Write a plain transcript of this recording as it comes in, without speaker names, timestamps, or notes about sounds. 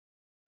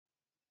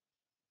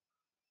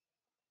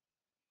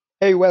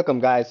Hey, welcome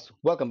guys.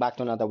 Welcome back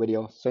to another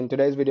video. So in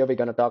today's video, we're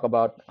going to talk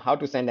about how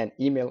to send an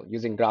email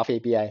using Graph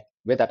API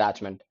with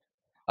attachment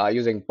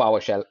using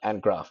PowerShell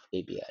and Graph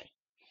API.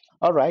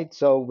 All right,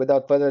 so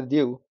without further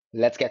ado,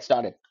 let's get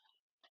started.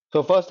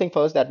 So first thing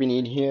first that we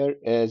need here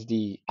is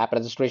the app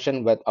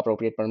registration with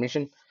appropriate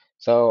permission.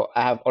 So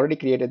I have already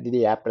created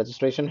the app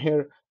registration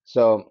here.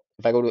 So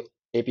if I go to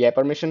API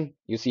permission,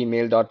 you see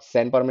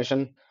mail.send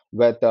permission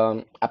with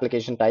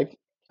application type,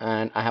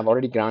 and I have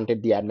already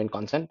granted the admin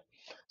consent.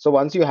 So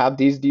once you have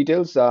these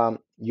details,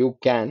 you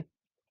can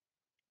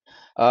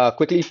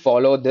quickly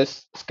follow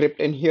this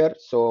script in here.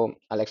 So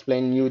I'll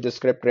explain you the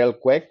script real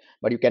quick,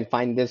 but you can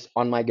find this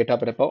on my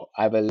GitHub repo.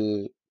 I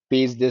will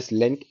paste this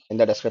link in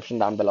the description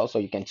down below so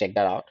you can check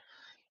that out.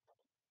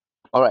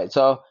 All right,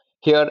 so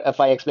here, if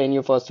I explain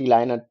you first three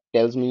line, it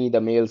tells me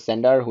the mail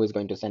sender who is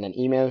going to send an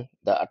email,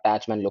 the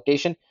attachment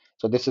location.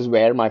 So this is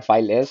where my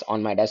file is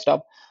on my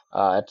desktop.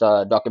 It's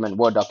a document,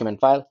 Word document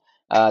file.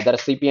 The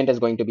recipient is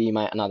going to be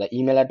my another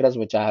email address,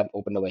 which I have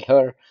opened over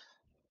here.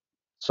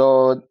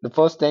 So the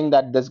first thing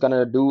that this is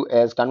gonna do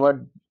is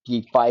convert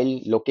the file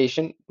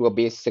location to a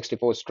base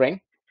 64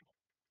 string.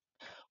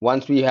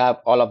 Once we have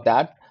all of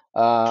that,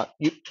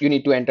 you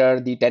need to enter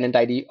the tenant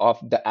ID of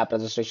the app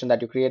registration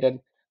that you created,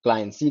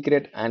 client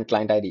secret, and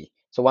client ID.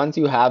 So once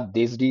you have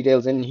these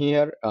details in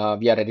here,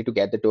 we are ready to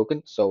get the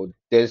token. So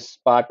this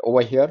part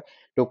over here,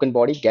 token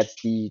body gets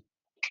the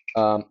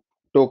um,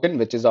 token,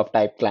 which is of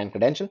type client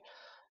credential.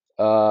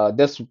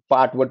 This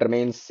part would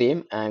remain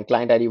same, and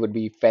client ID would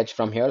be fetched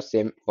from here,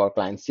 same for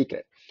client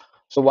secret.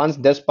 So once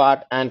this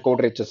part and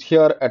code reaches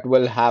here, it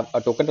will have a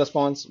token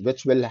response,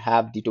 which will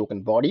have the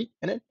token body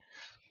in it.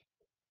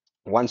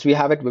 Once we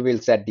have it, we will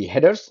set the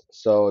headers.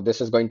 So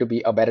this is going to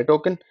be a bearer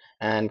token,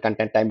 and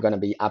content type going to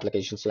be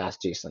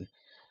application/JSON.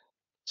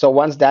 So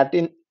once that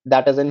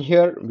is in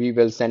here, we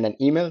will send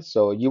an email.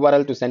 So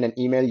URL to send an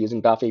email using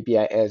Graph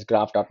API is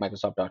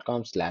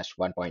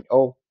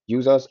graph.microsoft.com/1.0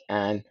 users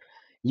and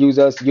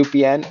users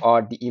UPN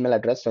or the email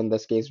address. So in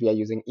this case, we are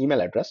using email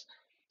address,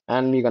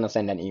 and we're gonna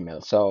send an email.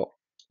 So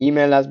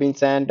email has been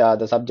sent.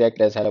 The subject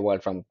is hello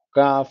world from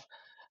Graph.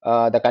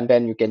 The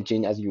content you can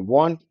change as you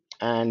want,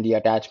 and the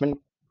attachment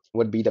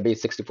would be the base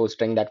 64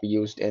 string that we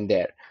used in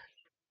there.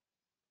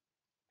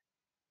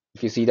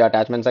 If you see the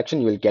attachment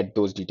section, you will get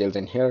those details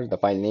in here. The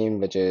file name,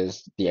 which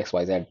is the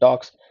XYZ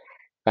docs,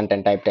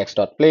 content type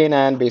text.plain,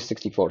 and base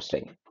 64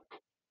 string.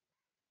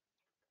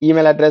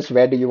 Email address,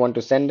 where do you want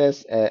to send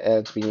this?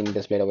 It's being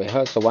displayed over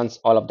here. So once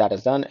all of that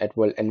is done, it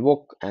will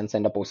invoke and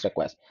send a post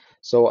request.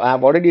 So I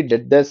have already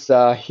did this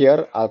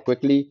here. I'll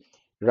quickly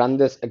run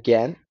this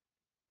again.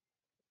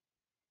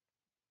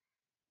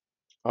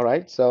 All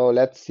right, so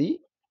let's see.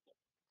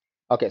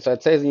 Okay, so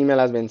it says email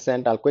has been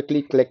sent. I'll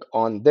quickly click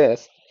on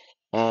this,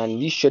 and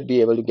we should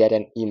be able to get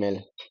an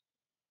email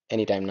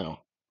anytime now.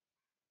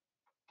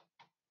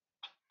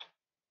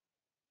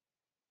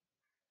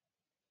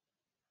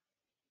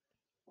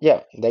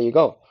 Yeah, there you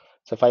go.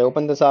 So if I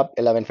open this up,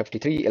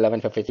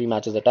 11:53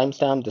 matches the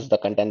timestamp. This is the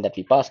content that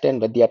we passed in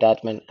with the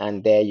attachment,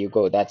 and there you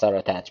go. That's our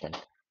attachment.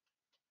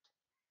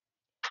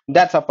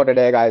 That's up for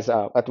today, guys.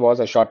 It was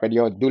a short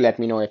video. Do let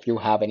me know if you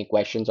have any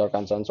questions or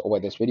concerns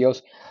over these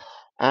videos,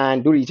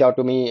 and do reach out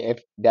to me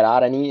if there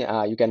are any.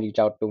 You can reach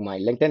out to my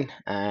LinkedIn,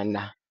 and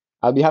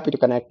I'll be happy to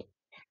connect.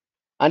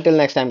 Until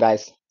next time,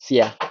 guys. See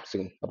ya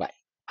soon. Bye bye.